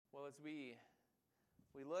as we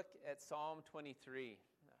look at Psalm 23,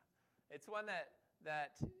 it's one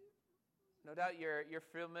that no doubt you're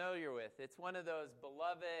familiar with. It's one of those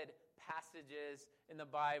beloved passages in the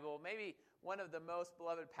Bible, maybe one of the most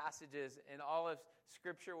beloved passages in all of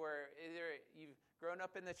Scripture, where either you've grown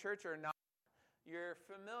up in the church or not, you're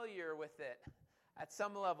familiar with it at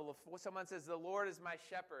some level. If someone says, "The Lord is my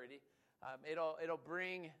shepherd," it'll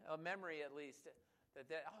bring a memory, at least, that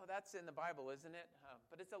that's in the Bible, isn't it?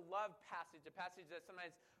 But it's a love passage, a passage that's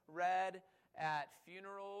sometimes read at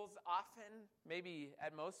funerals, often, maybe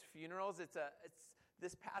at most funerals. It's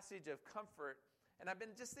this passage of comfort. And I've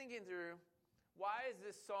been just thinking through, why is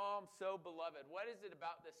this psalm so beloved? What is it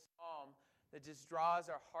about this psalm that just draws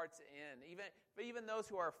our hearts in? Even those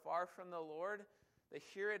who are far from the Lord, they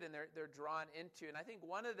hear it and they're drawn into. And I think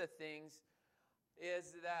one of the things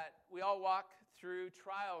is that we all walk through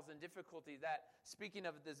trials and difficulty. That, speaking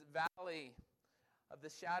of this valley of the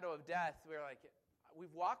shadow of death,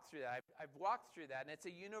 we've walked through that. I've walked through that. And it's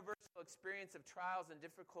a universal experience of trials and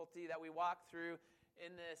difficulty that we walk through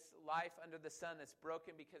in this life under the sun that's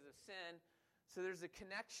broken because of sin. So there's a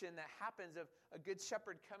connection that happens of a good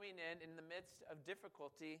shepherd coming in the midst of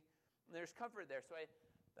difficulty. And there's comfort there. So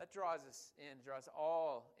that draws us in, draws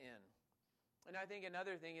all in. And I think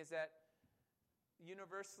another thing is that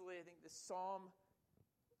universally, I think the psalm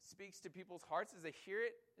speaks to people's hearts as they hear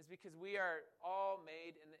it, is because we are all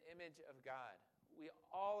made in the image of God. We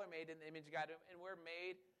all are made in the image of God, and we're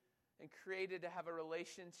made and created to have a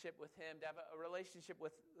relationship with Him, to have a relationship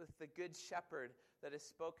with the Good Shepherd that is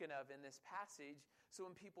spoken of in this passage. So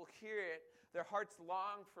when people hear it, their hearts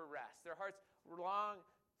long for rest. Their hearts long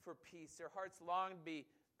for peace. Their hearts long to be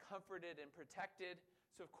comforted and protected.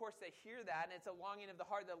 So, of course, they hear that, and it's a longing of the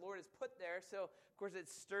heart that the Lord has put there. So, of course, it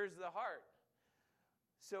stirs the heart.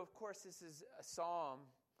 So, of course, this is a psalm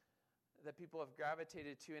that people have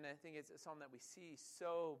gravitated to, and I think it's a psalm that we see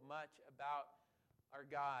so much about our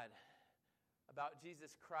God, about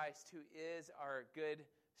Jesus Christ, who is our good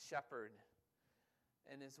shepherd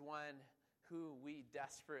and is one who we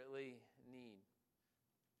desperately need.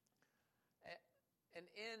 And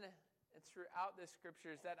throughout the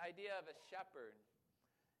Scriptures, that idea of a shepherd,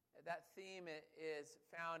 that theme is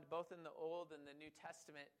found both in the Old and the New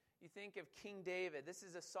Testament. You think of King David. This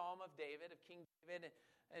is a psalm of David, of King David.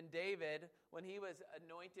 And David, when he was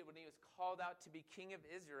anointed, when he was called out to be king of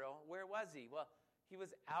Israel, where was he? Well, he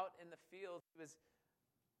was out in the field. He was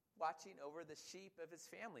watching over the sheep of his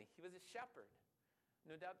family. He was a shepherd.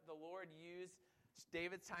 No doubt the Lord used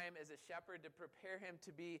David's time as a shepherd to prepare him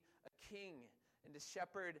to be a king and to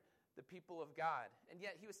shepherd the people of God. And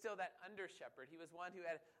yet he was still that under-shepherd. He was one who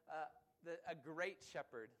had a great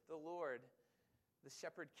shepherd, the Lord, the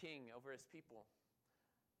shepherd king over his people.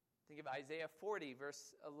 Think of Isaiah 40,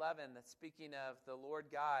 verse 11, that's speaking of the Lord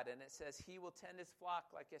God. And it says, "He will tend his flock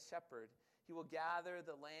like a shepherd. He will gather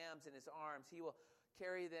the lambs in his arms. He will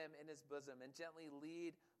carry them in his bosom and gently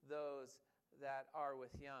lead those that are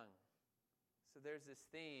with young." So there's this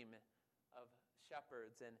theme of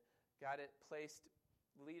shepherds, and God had placed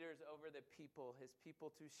leaders over the people, his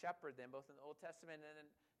people, to shepherd them, both in the Old Testament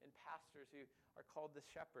and in pastors who are called the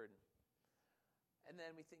shepherd. And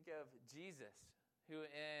then we think of Jesus, who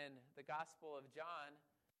in the Gospel of John,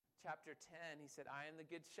 chapter 10, he said, "I am the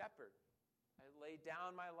good shepherd. I lay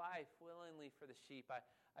down my life willingly for the sheep.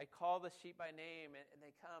 I call the sheep by name, and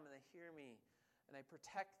they come and they hear me, and I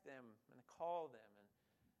protect them and I call them." And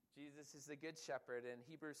Jesus is the good shepherd. In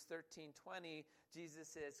Hebrews 13:20,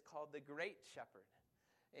 Jesus is called the great shepherd.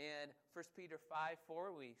 And 1 Peter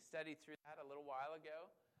 5:4, we studied through that a little while ago.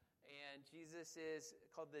 And Jesus is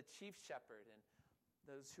called the chief shepherd. And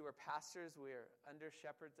those who are pastors, we are under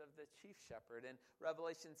shepherds of the chief shepherd. And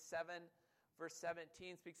Revelation 7, verse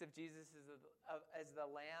 17, speaks of Jesus as the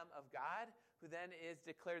Lamb of God, who then is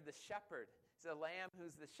declared the shepherd. He's a lamb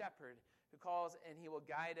who's the shepherd, who calls, and he will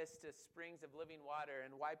guide us to springs of living water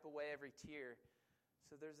and wipe away every tear.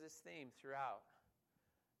 So there's this theme throughout.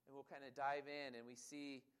 And we'll kind of dive in, and we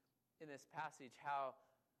see in this passage how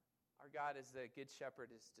our God as the good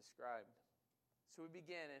shepherd is described. So we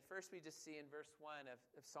begin, and first we just see in verse 1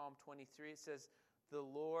 of Psalm 23, it says, "The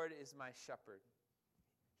Lord is my shepherd."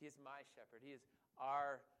 He is my shepherd. He is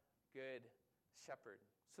our good shepherd.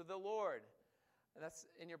 So the Lord, and that's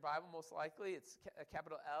in your Bible most likely, it's a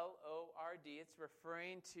capital L-O-R-D. It's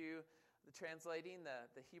referring to translating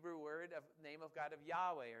the Hebrew word of name of God of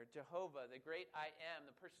Yahweh or Jehovah, the great I am,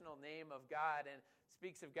 the personal name of God, and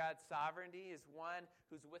speaks of God's sovereignty. He is one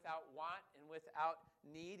who's without want and without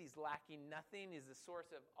need. He's lacking nothing. He's the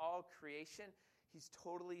source of all creation. He's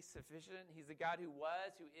totally sufficient. He's the God who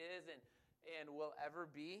was, who is, and will ever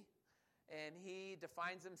be. and he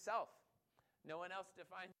defines himself. No one else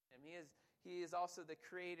defines him. He is also the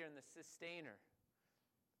creator and the sustainer.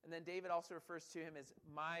 And then David also refers to him as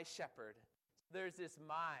my shepherd. There's this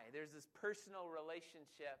personal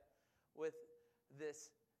relationship with this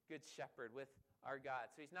good shepherd, with our God.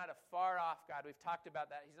 So he's not a far-off God. We've talked about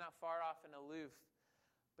that. He's not far off and aloof,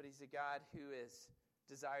 but he's a God who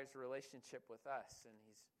desires a relationship with us. And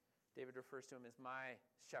David refers to him as my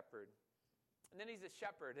shepherd. And then he's a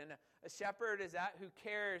shepherd. And a shepherd is that who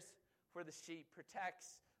cares for the sheep,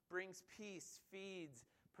 protects, brings peace, feeds,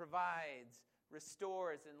 provides,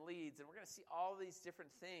 restores, and leads. And we're going to see all these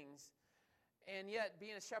different things. And yet,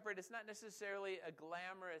 being a shepherd is not necessarily a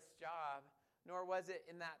glamorous job, nor was it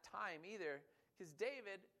in that time either. Because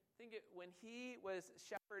David, when he was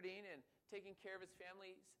shepherding and taking care of his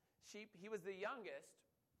family's sheep, he was the youngest.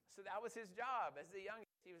 So that was his job as the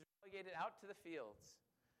youngest. He was relegated out to the fields.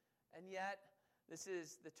 And yet, this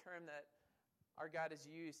is the term that our God has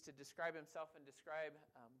used to describe himself and describe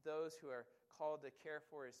those who are called to care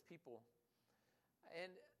for his people.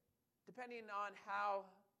 And depending on how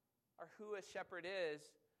or who a shepherd is,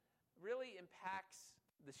 really impacts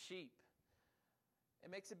the sheep. It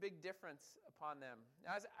makes a big difference upon them.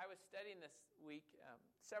 Now, as I was studying this week,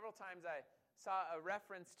 several times I saw a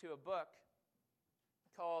reference to a book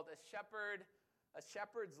called A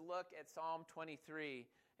Shepherd's Look at Psalm 23.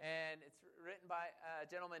 And it's written by a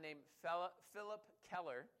gentleman named Philip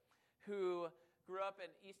Keller, who grew up in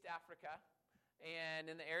East Africa. And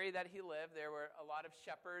in the area that he lived, there were a lot of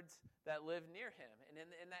shepherds that lived near him. And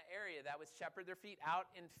in that area, that was shepherd their feet out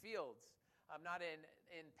in fields. Not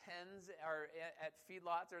in pens or at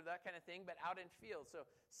feedlots or that kind of thing, but out in fields. So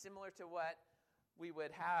similar to what we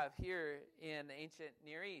would have here in the ancient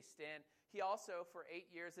Near East. And he also, for 8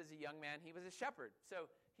 years as a young man, he was a shepherd. So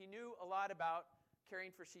he knew a lot about caring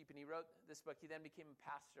for sheep, and he wrote this book. He then became a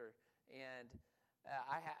pastor. And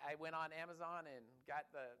I went on Amazon and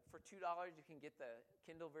got for $2, you can get the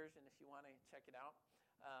Kindle version if you want to check it out.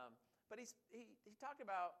 But he talked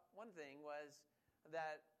about one thing was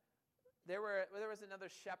that there was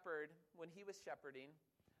another shepherd when he was shepherding,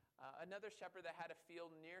 another shepherd that had a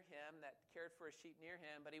field near him that cared for his sheep near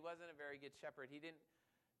him, but he wasn't a very good shepherd. He didn't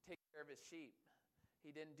take care of his sheep.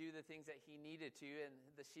 He didn't do the things that he needed to, and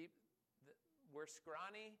the sheep were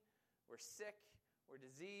scrawny, were sick, were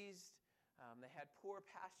diseased. They had poor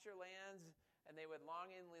pasture lands, and they would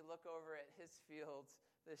longingly look over at his fields,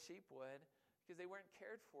 the sheep would, because they weren't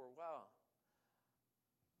cared for well.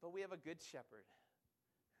 But we have a good shepherd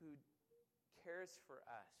who cares for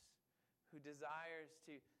us, who desires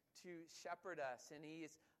to shepherd us, and he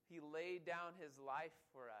laid down his life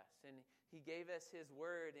for us, and he gave us his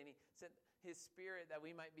word, and he sent his spirit that we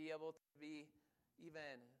might be able to be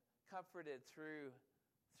even comforted through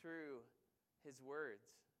his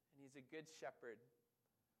words. And he's a good shepherd.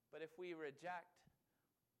 But if we reject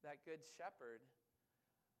that good shepherd,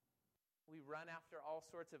 we run after all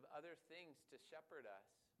sorts of other things to shepherd us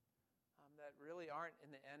that really aren't,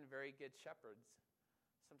 in the end, very good shepherds.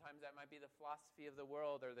 Sometimes that might be the philosophy of the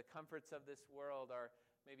world or the comforts of this world or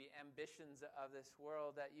maybe ambitions of this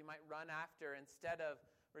world that you might run after instead of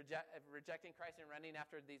rejecting Christ and running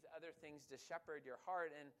after these other things to shepherd your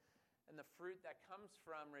heart. And the fruit that comes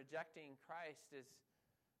from rejecting Christ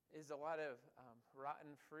is a lot of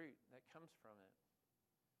rotten fruit that comes from it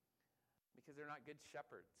because they're not good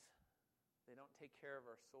shepherds. They don't take care of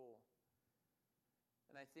our soul.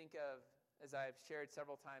 And I think of, as I've shared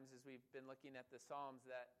several times as we've been looking at the Psalms,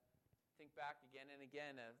 that think back again and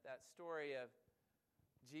again of that story of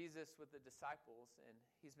Jesus with the disciples. And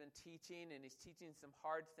he's been teaching, and he's teaching some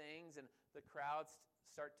hard things, and the crowds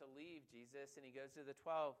start to leave Jesus. And he goes to the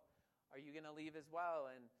 12, "Are you going to leave as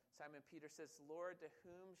well?" And Simon Peter says, "Lord, to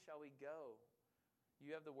whom shall we go?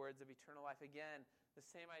 You have the words of eternal life." Again, the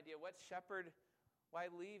same idea. What shepherd?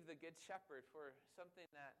 Why leave the good shepherd for something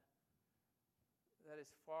that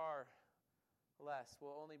is far less,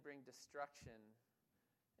 will only bring destruction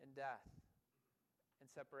and death and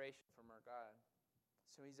separation from our God?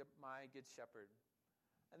 So he's my good shepherd.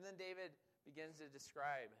 And then David begins to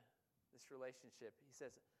describe this relationship. He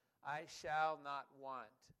says, "I shall not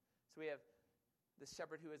want." So we have the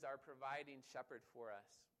shepherd who is our providing shepherd for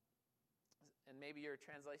us. And maybe your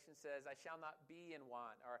translation says, "I shall not be in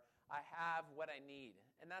want," or "I have what I need."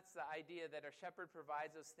 And that's the idea that our shepherd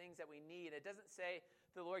provides those things that we need. It doesn't say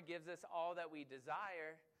the Lord gives us all that we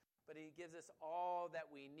desire, but he gives us all that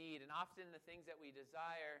we need. And often the things that we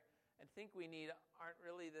desire and think we need aren't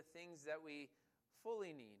really the things that we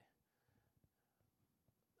fully need.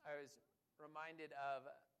 I was reminded of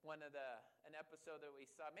an episode that we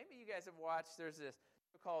saw. Maybe you guys have watched. There's this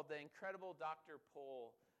called The Incredible Dr.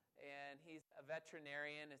 Pol. and he's a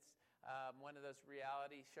veterinarian. It's one of those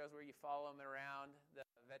reality shows where you follow him around, the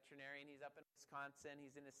veterinarian. He's up in Wisconsin.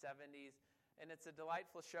 He's in his 70s, and it's a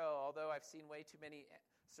delightful show, although I've seen way too many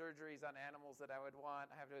surgeries on animals that I would want.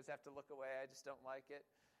 I always have to look away. I just don't like it.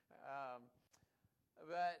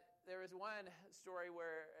 But there was one story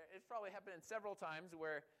where it's probably happened several times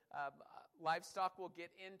where livestock will get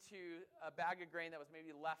into a bag of grain that was maybe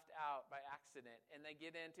left out by accident, and they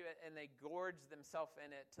get into it and they gorge themselves in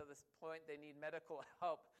it to this point they need medical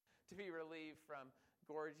help to be relieved from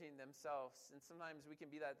gorging themselves. And sometimes we can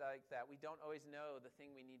be like that. We don't always know the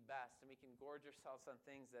thing we need best, and we can gorge ourselves on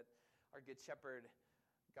things that our Good Shepherd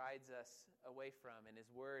guides us away from and his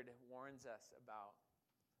word warns us about.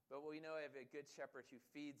 But we know we have a good shepherd who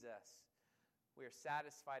feeds us. We are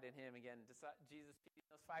satisfied in him. Again, Jesus feeding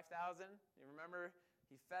those 5,000. You remember?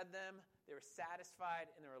 He fed them. They were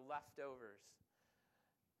satisfied, and there were leftovers.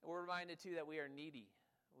 And we're reminded, too, that we are needy.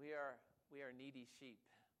 We are needy sheep.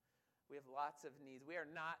 We have lots of needs. We are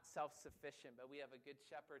not self-sufficient, but we have a good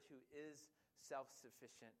shepherd who is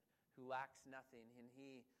self-sufficient, who lacks nothing, and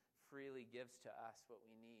he freely gives to us what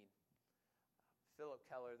we need. Philip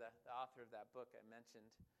Keller, the author of that book I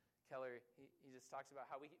mentioned, Keller, he just talks about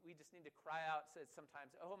how we just need to cry out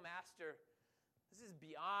sometimes, "Oh, Master, this is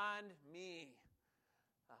beyond me.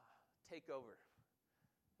 Take over."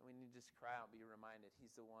 And we need to just cry out and be reminded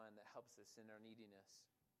he's the one that helps us in our neediness.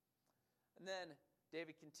 And then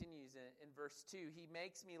David continues in verse 2, "He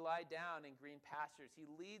makes me lie down in green pastures. He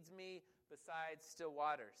leads me beside still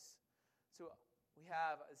waters." So we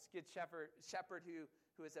have a good shepherd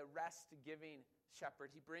who is a rest-giving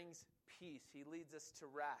shepherd. He brings peace. He leads us to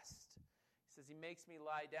rest. He says, he makes me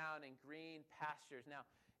lie down in green pastures. Now,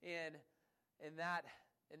 in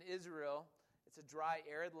Israel, it's a dry,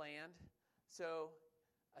 arid land. So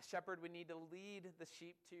a shepherd would need to lead the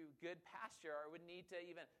sheep to good pasture, or would need to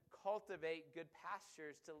even cultivate good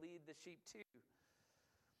pastures to lead the sheep to.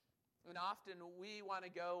 And often we want to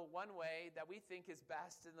go one way that we think is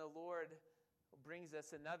best, and the Lord brings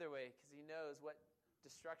us another way because he knows what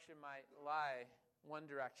destruction might lie one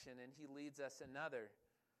direction, and he leads us another.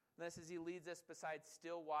 And this is he leads us beside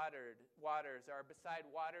still waters, or beside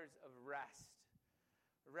waters of rest.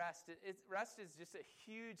 Rest is just a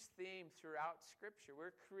huge theme throughout Scripture.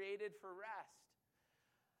 We're created for rest.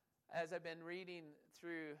 As I've been reading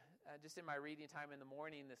through, just in my reading time in the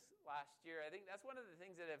morning this last year, I think that's one of the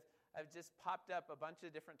things that have just popped up a bunch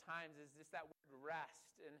of different times is just that word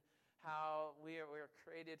rest, and how we are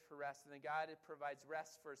created for rest, and that God provides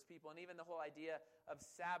rest for his people. And even the whole idea of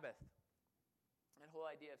Sabbath. That whole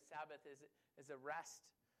idea of Sabbath is a rest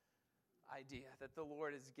idea that the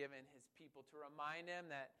Lord has given his people to remind him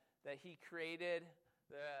that he created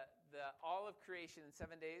the all of creation in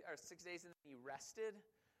 7 days or 6 days, and then he rested.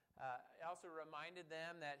 It also reminded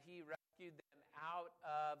them that he rescued them out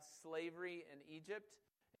of slavery in Egypt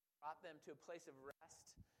and brought them to a place of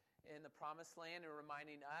rest in the promised land, and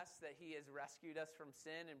reminding us that he has rescued us from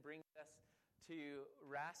sin and brings us to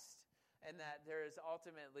rest, and that there is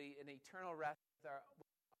ultimately an eternal rest with our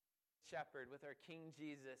shepherd, with our King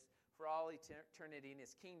Jesus, for all eternity in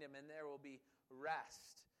his kingdom, and there will be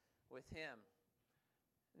rest with him.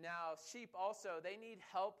 Now, sheep also, they need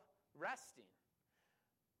help resting.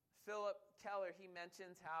 Philip Keller, he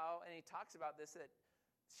mentions how, and he talks about this, that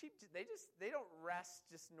sheep, they don't rest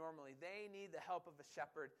just normally. They need the help of a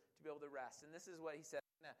shepherd to be able to rest. And this is what he said.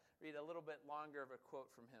 I'm going to read a little bit longer of a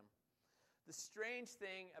quote from him. "The strange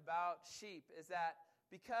thing about sheep is that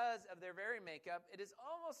because of their very makeup, it is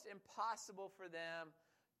almost impossible for them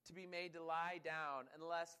to be made to lie down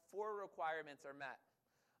unless 4 requirements are met.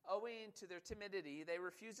 Owing to their timidity, they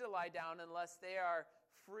refuse to lie down unless they are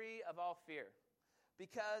free of all fear.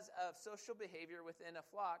 Because of social behavior within a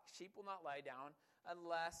flock, sheep will not lie down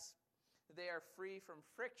unless they are free from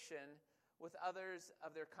friction with others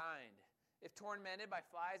of their kind. If tormented by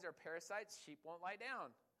flies or parasites, sheep won't lie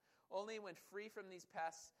down. Only when free from these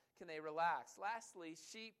pests can they relax. Lastly,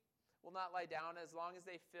 sheep will not lie down as long as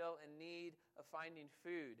they feel in need of finding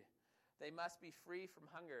food. They must be free from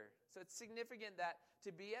hunger." So it's significant that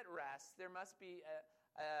to be at rest, there must be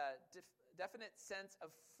a definite sense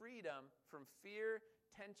of freedom from fear,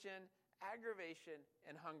 tension, aggravation,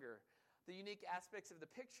 and hunger. The unique aspects of the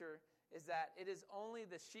picture is that it is only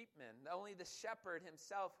the sheepman, only the shepherd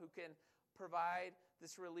himself who can provide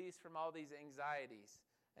this release from all these anxieties.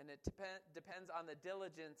 And it depends on the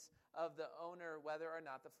diligence of the owner whether or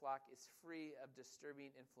not the flock is free of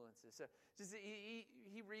disturbing influences. So just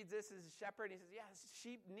he reads this as a shepherd, and he says, yes,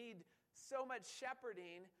 sheep need so much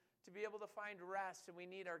shepherding to be able to find rest, and we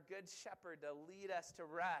need our good shepherd to lead us to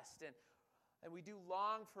rest. And we do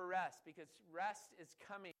long for rest because rest is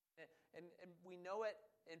coming. And we know it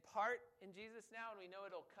in part in Jesus now, and we know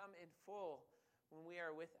it'll come in full when we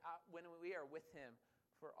are with him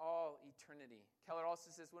for all eternity. Keller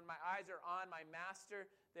also says, when my eyes are on my master,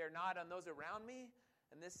 they're not on those around me.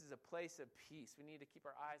 And this is a place of peace. We need to keep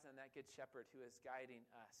our eyes on that good shepherd who is guiding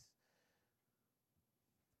us.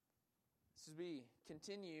 So as we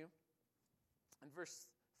continue in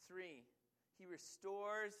verse 3, he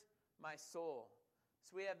restores my soul.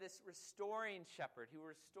 So we have this restoring shepherd who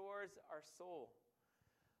restores our soul.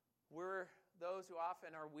 We're those who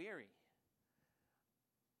often are weary,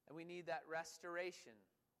 and we need that restoration.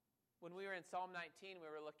 When we were in Psalm 19, we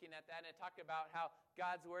were looking at that, and it talked about how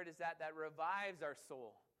God's word is that revives our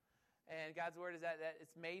soul. And God's word is that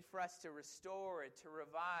it's made for us to restore it, to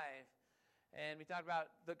revive. And we talked about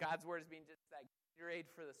God's word as being just that Gatorade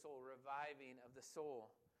for the soul, reviving of the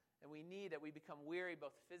soul. And we need that we become weary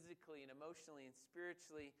both physically and emotionally and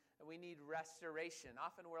spiritually, and we need restoration.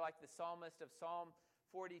 Often we're like the psalmist of Psalm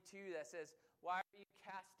 42 that says, "Why are you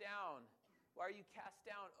cast down? Why are you cast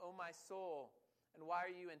down, O my soul? And why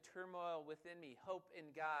are you in turmoil within me? Hope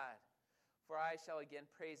in God. For I shall again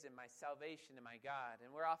praise him, my salvation and my God."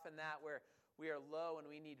 And we're often that where we are low and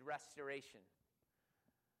we need restoration.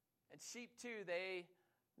 And sheep too, they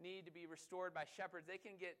need to be restored by shepherds. They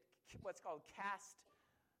can get what's called cast.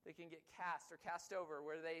 They can get cast or cast over,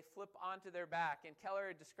 where they flip onto their back. And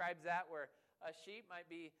Keller describes that where a sheep might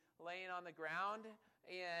be laying on the ground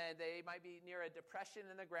and they might be near a depression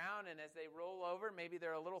in the ground, and as they roll over, maybe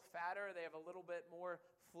they're a little fatter, they have a little bit more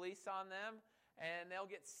fleece on them, and they'll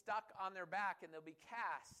get stuck on their back and they'll be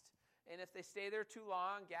cast. And if they stay there too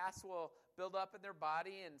long, gas will build up in their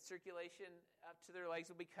body and circulation up to their legs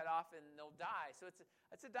will be cut off and they'll die. So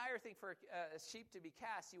it's a dire thing for a sheep to be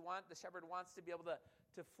cast. The shepherd wants to be able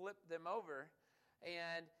to flip them over.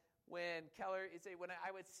 And when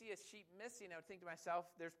I would see a sheep missing, I would think to myself,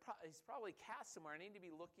 he's probably cast somewhere. I need to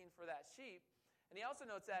be looking for that sheep. And he also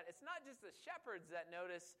notes that it's not just the shepherds that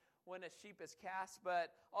notice when a sheep is cast, but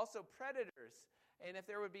also predators. And if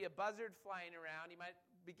there would be a buzzard flying around, he might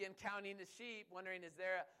begin counting the sheep, wondering, is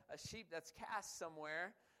there a sheep that's cast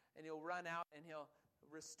somewhere? And he'll run out and he'll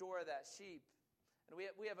restore that sheep. And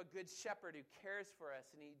we have a good shepherd who cares for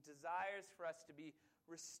us, and he desires for us to be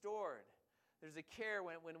restored. There's a care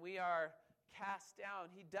when we are cast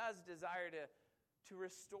down. He does desire to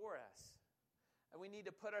restore us. And we need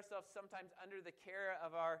to put ourselves sometimes under the care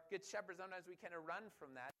of our good shepherd. Sometimes we kind of run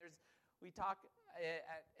from that. We talk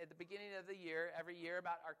at the beginning of the year, every year,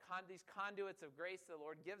 about these conduits of grace the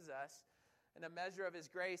Lord gives us, and a measure of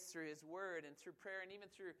his grace through his word and through prayer and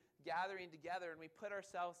even through gathering together. And we put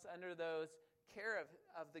ourselves under those care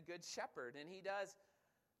of the good shepherd. And he does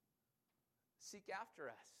seek after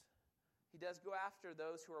us. He does go after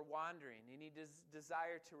those who are wandering, and he does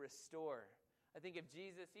desire to restore. I think of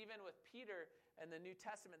Jesus, even with Peter in the New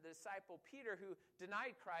Testament, the disciple Peter who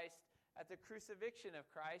denied Christ at the crucifixion of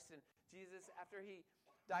Christ. And Jesus, after he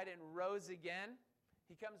died and rose again,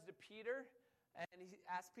 he comes to Peter and he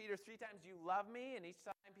asks Peter 3 times, "You love me?" And each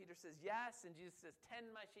time Peter says, "Yes." And Jesus says, "Tend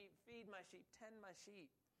my sheep, feed my sheep, tend my sheep."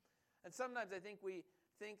 And sometimes I think we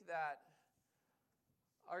think that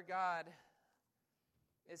our God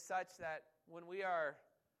is such that when we are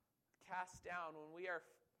cast down, when we are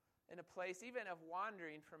in a place even of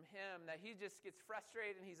wandering from him, that he just gets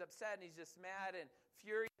frustrated and he's upset and he's just mad and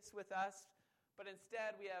furious with us. But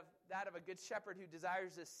instead we have that of a good shepherd who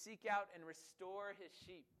desires to seek out and restore his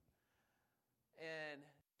sheep and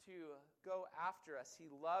to go after us. He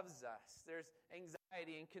loves us. There's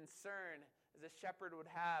anxiety and concern as a shepherd would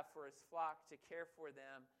have for his flock to care for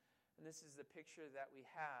them. And this is the picture that we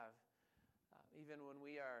have even when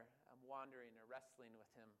we are wandering or wrestling with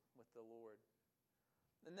him, with the Lord.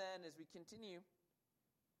 And then as we continue,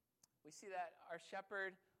 we see that our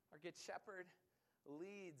shepherd, our good shepherd,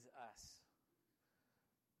 leads us.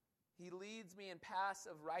 He leads me in paths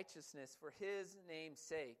of righteousness for his name's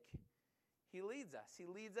sake. He leads us. He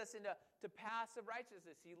leads us into paths of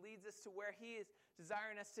righteousness. He leads us to where he is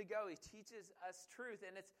desiring us to go. He teaches us truth,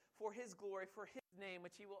 and it's for his glory, for his name,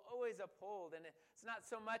 which he will always uphold. And it's not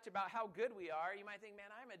so much about how good we are. You might think,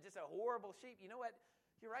 man, I'm just a horrible sheep. You know what?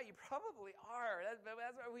 You're right, you probably are. That's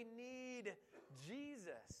why we need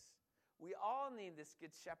Jesus. We all need this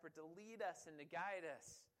good shepherd to lead us and to guide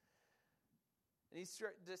us. And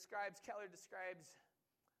Keller describes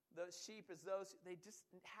those sheep as those, they just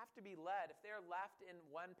have to be led. If they're left in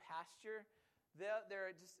one pasture,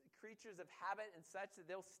 they're just creatures of habit and such that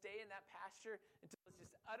they'll stay in that pasture until it's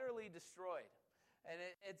just utterly destroyed. And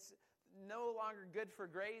it's no longer good for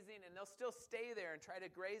grazing, and they'll still stay there and try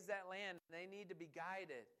to graze that land. They need to be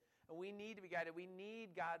guided, and we need to be guided. We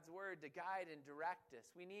need God's word to guide and direct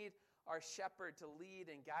us. We need our shepherd to lead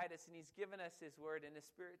and guide us, and he's given us his word and his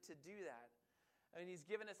Spirit to do that. And he's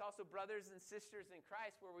given us also brothers and sisters in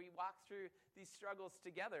Christ where we walk through these struggles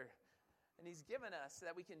together. And he's given us so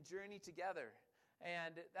that we can journey together.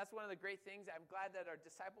 And that's one of the great things. I'm glad that our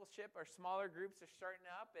discipleship, our smaller groups are starting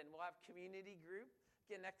up, and we'll have community group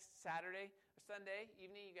again next Saturday or Sunday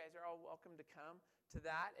evening. You guys are all welcome to come to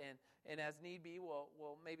that. And as need be,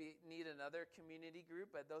 we'll maybe need another community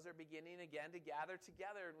group, but those are beginning again to gather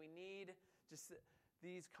together, and we need just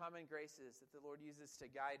these common graces that the Lord uses to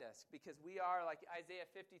guide us. Because we are, like Isaiah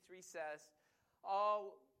 53 says,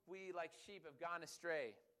 all we like sheep have gone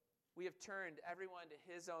astray. We have turned everyone to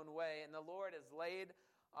his own way, and the Lord has laid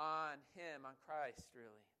on him, on Christ,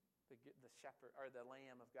 really, the shepherd, or the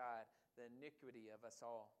Lamb of God, the iniquity of us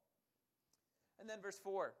all. And then verse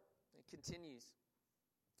 4, it continues.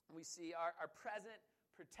 We see our present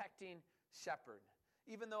protecting shepherd.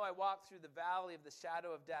 Even though I walk through the valley of the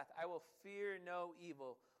shadow of death, I will fear no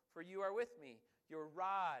evil, for you are with me. Your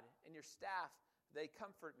rod and your staff, they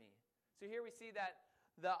comfort me. So here we see that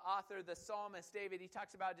the author, the psalmist David, he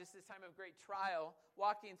talks about just this time of great trial,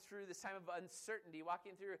 walking through this time of uncertainty,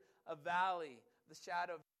 walking through a valley, the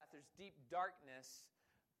shadow of death. There's deep darkness.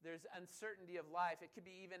 There's uncertainty of life. It could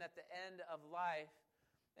be even at the end of life.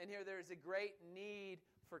 And here there's a great need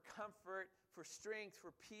for comfort, for strength,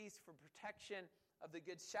 for peace, for protection of the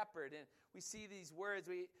Good Shepherd. And we see these words.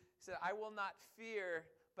 We said, I will not fear,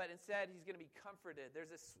 but instead he's going to be comforted.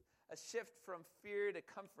 There's a shift from fear to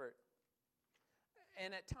comfort.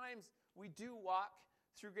 And at times we do walk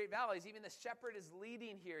through great valleys. Even the shepherd is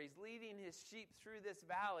leading here. He's leading his sheep through this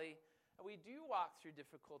valley. And we do walk through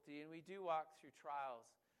difficulty, and we do walk through trials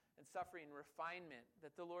and suffering, refinement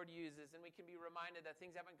that the Lord uses. And we can be reminded that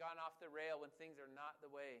things haven't gone off the rail when things are not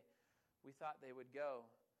the way we thought they would go.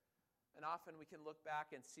 And often we can look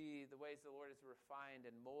back and see the ways the Lord has refined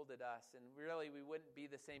and molded us. And really, we wouldn't be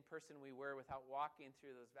the same person we were without walking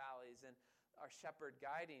through those valleys and our shepherd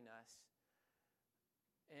guiding us.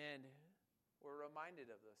 And we're reminded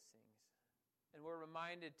of those things. And we're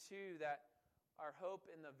reminded, too, that our hope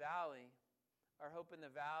in the valley,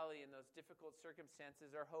 in those difficult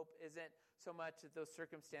circumstances, our hope isn't so much that those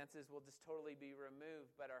circumstances will just totally be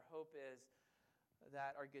removed, but our hope is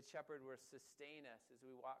that our Good Shepherd will sustain us as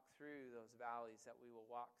we walk through those valleys that we will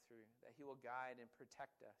walk through, that he will guide and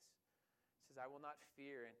protect us. He says, I will not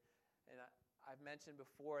fear. And I've mentioned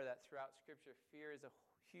before that throughout Scripture, fear is a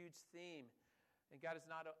huge theme. And God is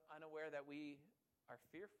not unaware that we are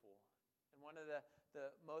fearful. And one of the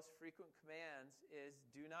most frequent commands is,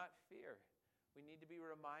 do not fear. We need to be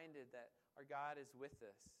reminded that our God is with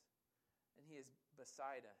us, and he is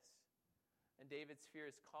beside us. And David's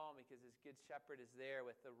fear is calm because his Good Shepherd is there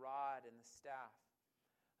with the rod and the staff.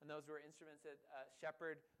 And those were instruments that a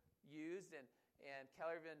shepherd used. And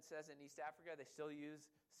Kellervin says in East Africa they still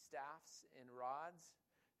use staffs and rods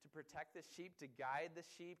to protect the sheep, to guide the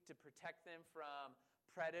sheep, to protect them from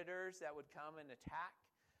predators that would come and attack,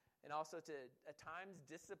 and also to, at times,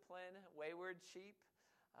 discipline wayward sheep.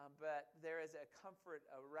 But there is a comfort,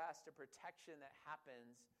 a rest, a protection that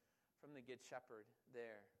happens from the Good Shepherd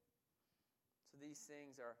there. So these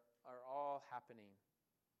things are all happening.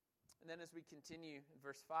 And then as we continue in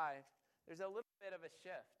verse 5, there's a little bit of a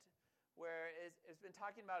shift where it's been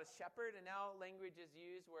talking about a shepherd, and now language is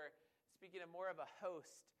used where speaking of more of a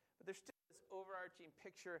host. But there's still this overarching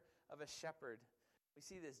picture of a shepherd. We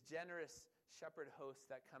see this generous shepherd host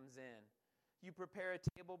that comes in. You prepare a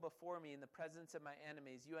table before me in the presence of my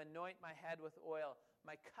enemies. You anoint my head with oil.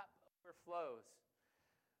 My cup overflows.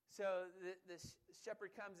 So the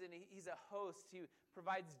shepherd comes in. He's a host who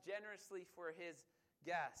provides generously for his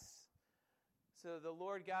guests. So the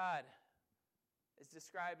Lord God is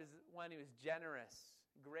described as one who is generous,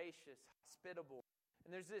 gracious, hospitable.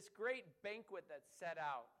 And there's this great banquet that's set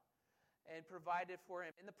out and provided for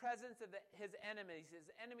him in the presence of his enemies.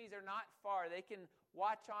 His enemies are not far. They can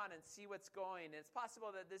watch on and see what's going. And it's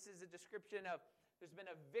possible that this is a description of there's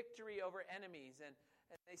been a victory over enemies, and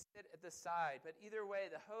they sit at the side. But either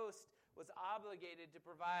way, the host was obligated to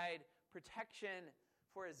provide protection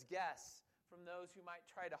for his guests from those who might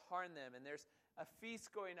try to harm them. And there's a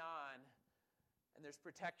feast going on, and there's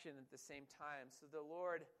protection at the same time. So the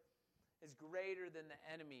Lord is greater than the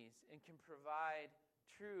enemies and can provide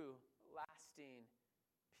true, lasting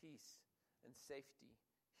peace and safety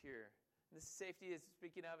here. And this safety is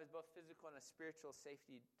speaking of is both physical and a spiritual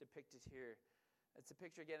safety depicted here. It's a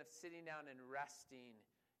picture, again, of sitting down and resting,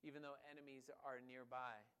 even though enemies are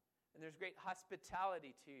nearby. And there's great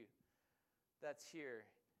hospitality, too, that's here.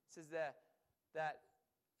 It says that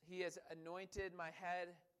he has anointed my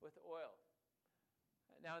head with oil.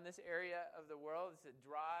 Now, in this area of the world, it's a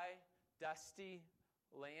dry dusty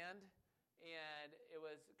land, and it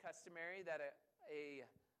was customary that a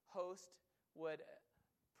host would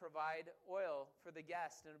provide oil for the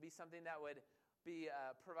guest, and it would be something that would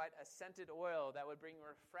provide a scented oil that would bring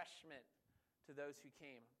refreshment to those who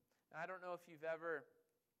came. Now, I don't know if you've ever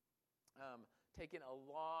taken a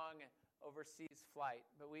long overseas flight,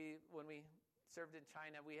 but when we served in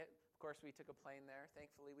China, of course we took a plane there.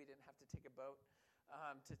 Thankfully, we didn't have to take a boat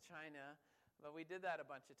to China, but we did that a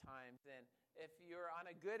bunch of times. And if you're on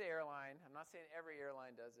a good airline, I'm not saying every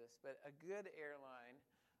airline does this, but a good airline,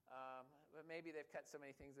 but maybe they've cut so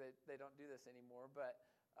many things that they don't do this anymore, but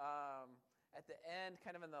at the end,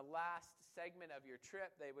 kind of in the last segment of your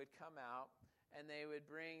trip, they would come out and they would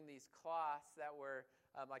bring these cloths that were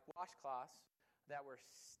like washcloths that were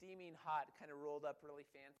steaming hot, kind of rolled up really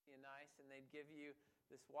fancy and nice, and they'd give you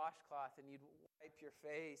this washcloth and you'd wipe your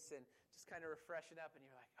face and just kind of refresh it up, and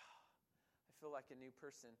you're like, oh, I feel like a new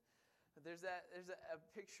person. But there's a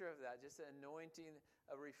picture of that, just an anointing,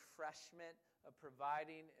 a refreshment, of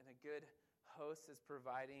providing, and a good host is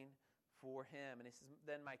providing for him. And he says,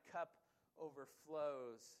 then my cup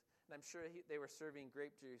overflows. And I'm sure they were serving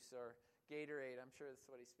grape juice or Gatorade. I'm sure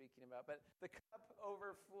that's what he's speaking about. But the cup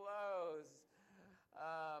overflows.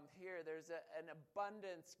 Here, there's an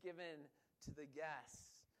abundance given to the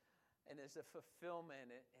guests. And there's a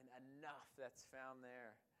fulfillment and enough that's found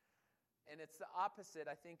there. And it's the opposite,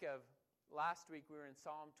 I think, of last week we were in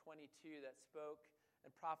Psalm 22 that spoke and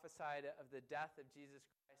prophesied of the death of Jesus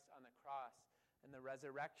Christ on the cross and the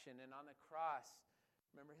resurrection. And on the cross,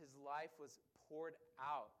 remember, his life was poured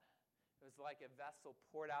out. It was like a vessel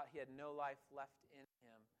poured out. He had no life left in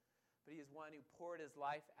him. But he is one who poured his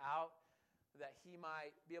life out that he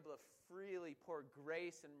might be able to freely pour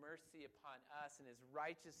grace and mercy upon us and his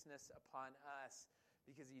righteousness upon us,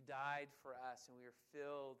 because he died for us and we are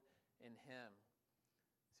filled in him.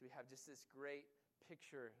 So we have just this great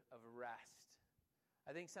picture of rest.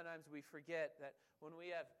 I think sometimes we forget that when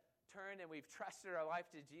we have turned and we've trusted our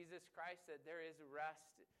life to Jesus Christ, that there is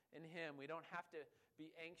rest in him. We don't have to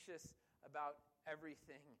be anxious about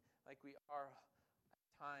everything like we are at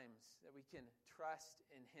times, that we can trust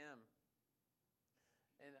in him.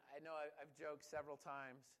 And I know I've joked several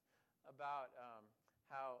times about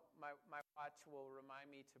how my watch will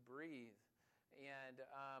remind me to breathe. And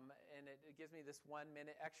it gives me this 1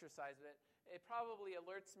 minute exercise, but it probably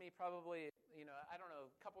alerts me I don't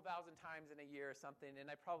know, a couple thousand times in a year or something, and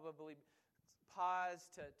I probably pause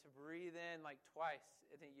to breathe in like twice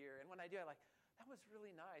in a year. And when I do, I'm like, that was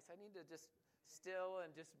really nice. I need to just still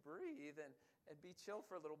and just breathe and be chill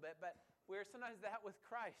for a little bit. But we're sometimes that with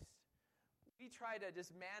Christ. We try to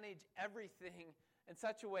just manage everything in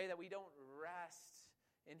such a way that we don't rest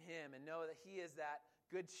in him and know that he is that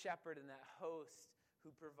good shepherd and that host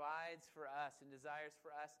who provides for us and desires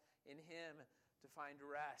for us in him to find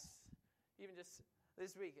rest. Even just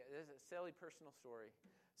this week, there's a silly personal story.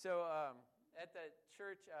 So at the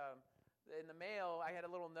church, in the mail, I had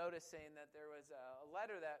a little notice saying that there was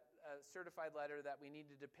a certified letter that we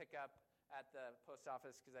needed to pick up at the post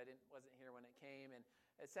office because I wasn't here when it came, and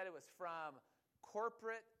it said it was from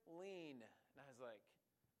Corporate Lien. And I was like,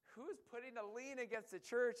 who's putting a lien against the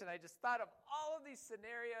church? And I just thought of all of these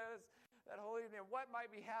scenarios that whole evening, what might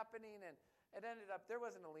be happening, and it ended up, there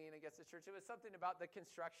wasn't a lien against the church. It was something about the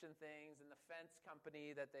construction things and the fence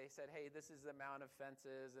company that they said, hey, this is the amount of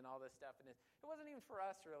fences and all this stuff. And it wasn't even for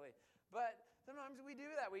us, really. But sometimes we do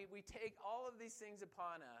that. We take all of these things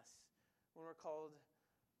upon us when we're called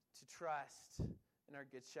to trust in our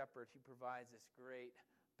good shepherd who provides this great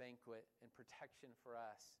banquet and protection for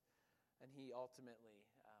us. And he ultimately,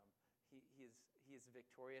 he is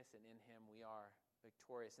victorious, and in him we are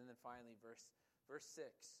victorious. And then finally, verse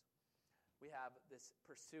 6. We have this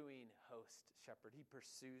pursuing host shepherd. He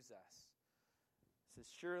pursues us. It says,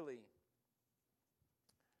 surely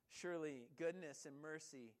goodness and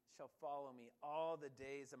mercy shall follow me all the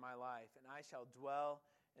days of my life, and I shall dwell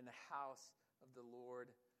in the house of the Lord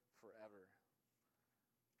forever.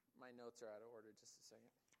 My notes are out of order. Just a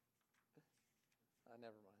second.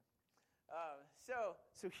 Never mind.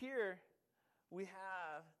 So here we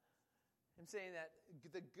have him saying that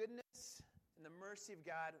the goodness and the mercy of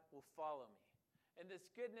God will follow me. And this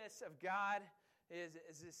goodness of God is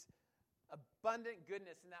this abundant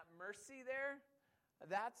goodness. And that mercy there,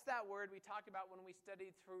 that's that word we talked about when we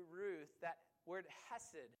studied through Ruth, that word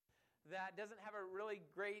hesed, that doesn't have a really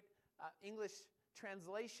great English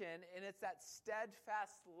translation, and it's that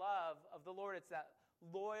steadfast love of the Lord. It's that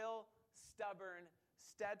loyal, stubborn,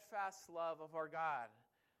 steadfast love of our God.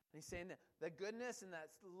 And he's saying that the goodness and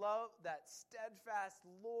that love, that steadfast,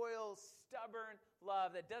 loyal, stubborn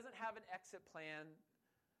love that doesn't have an exit plan,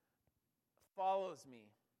 follows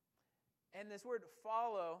me. And this word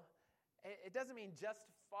follow, it doesn't mean just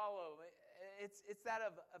follow. It's that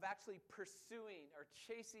of actually pursuing or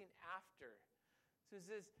chasing after. So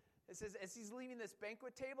it says, as he's leaving this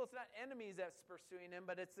banquet table, it's not enemies that's pursuing him,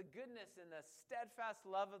 but it's the goodness and the steadfast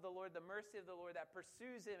love of the Lord, the mercy of the Lord that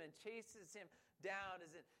pursues him and chases him down,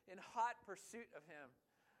 is in hot pursuit of him.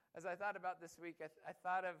 As I thought about this week, I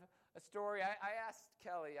thought of a story. I asked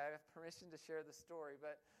Kelly, I have permission to share the story,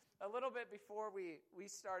 but a little bit before we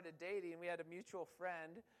started dating, we had a mutual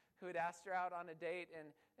friend who had asked her out on a date,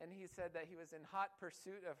 and he said that he was in hot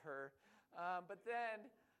pursuit of her. But then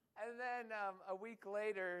a week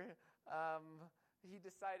later, he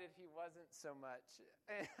decided he wasn't so much.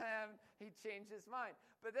 And he changed his mind.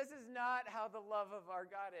 But this is not how the love of our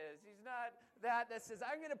God is. He's not that says,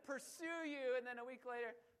 I'm going to pursue you, and then a week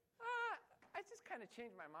later, I just kind of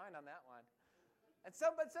changed my mind on that one. But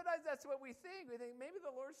sometimes that's what we think. We think maybe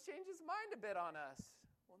the Lord's changed his mind a bit on us.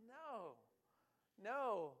 Well, no.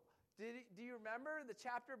 Do you remember the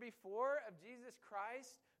chapter before of Jesus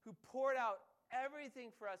Christ who poured out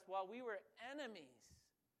everything for us while we were enemies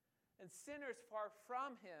and sinners far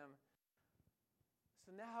from him?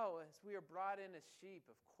 So now, as we are brought in as sheep,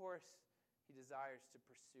 of course, he desires to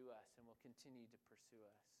pursue us and will continue to pursue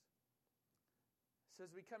us. So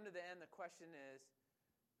as we come to the end, the question is,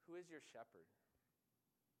 who is your shepherd?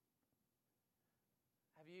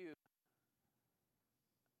 Have you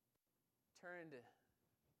turned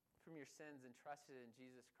from your sins and trusted in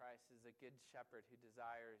Jesus Christ as a good shepherd who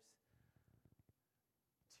desires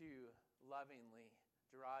to lovingly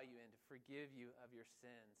draw you in, to forgive you of your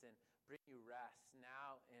sins and bring you rest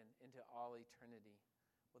now and into all eternity?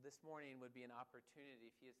 Well, this morning would be an opportunity,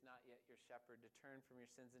 if he is not yet your shepherd, to turn from your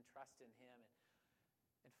sins and trust in him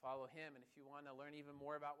and follow him. And if you want to learn even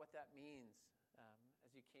more about what that means,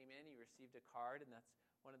 as you came in, you received a card, and that's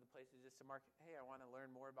one of the places just to mark, hey, I want to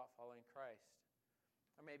learn more about following Christ.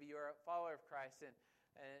 Or maybe you're a follower of Christ, and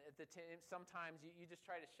at the time, sometimes you just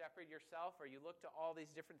try to shepherd yourself, or you look to all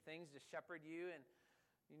these different things to shepherd you, and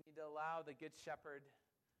you need to allow the good shepherd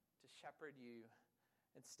to shepherd you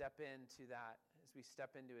and step into that as we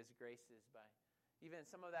step into his graces. By even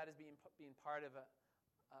some of that is being part of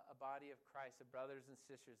a body of Christ, of brothers and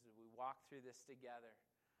sisters, as we walk through this together.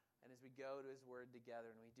 And as we go to his word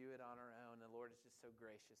together, and we do it on our own, the Lord is just so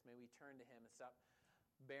gracious. May we turn to him and stop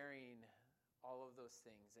bearing all of those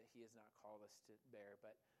things that he has not called us to bear,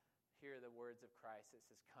 but hear the words of Christ that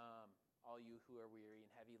says, come, all you who are weary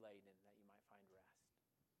and heavy laden, that you might find rest.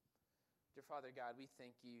 Dear Father God, we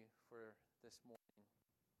thank you for this morning.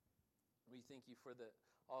 We thank you for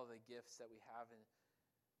all the gifts that we have in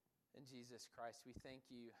Jesus Christ. We thank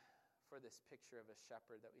you for this picture of a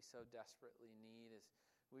shepherd that we so desperately need as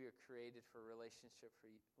we are created for a relationship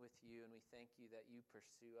with you, and we thank you that you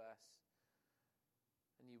pursue us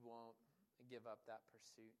and you won't give up that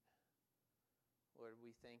pursuit. Lord,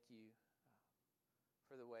 we thank you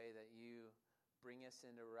for the way that you bring us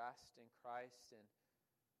into rest in Christ and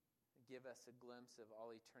give us a glimpse of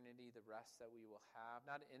all eternity, the rest that we will have,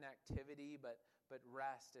 not in activity, but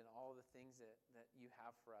rest in all the things that you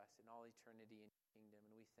have for us in all eternity in your kingdom,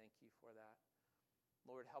 and we thank you for that.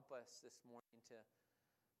 Lord, help us this morning to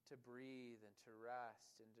breathe and to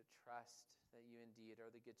rest and to trust that you indeed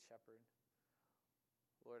are the good shepherd.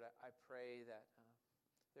 Lord, I pray that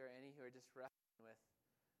there are any who are just wrestling with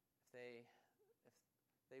if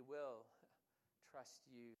they will trust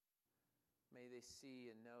you, may they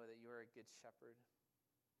see and know that you are a good shepherd.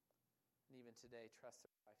 And even today, trust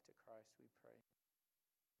their life to Christ, we pray.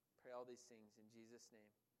 Pray all these things in Jesus'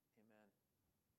 name.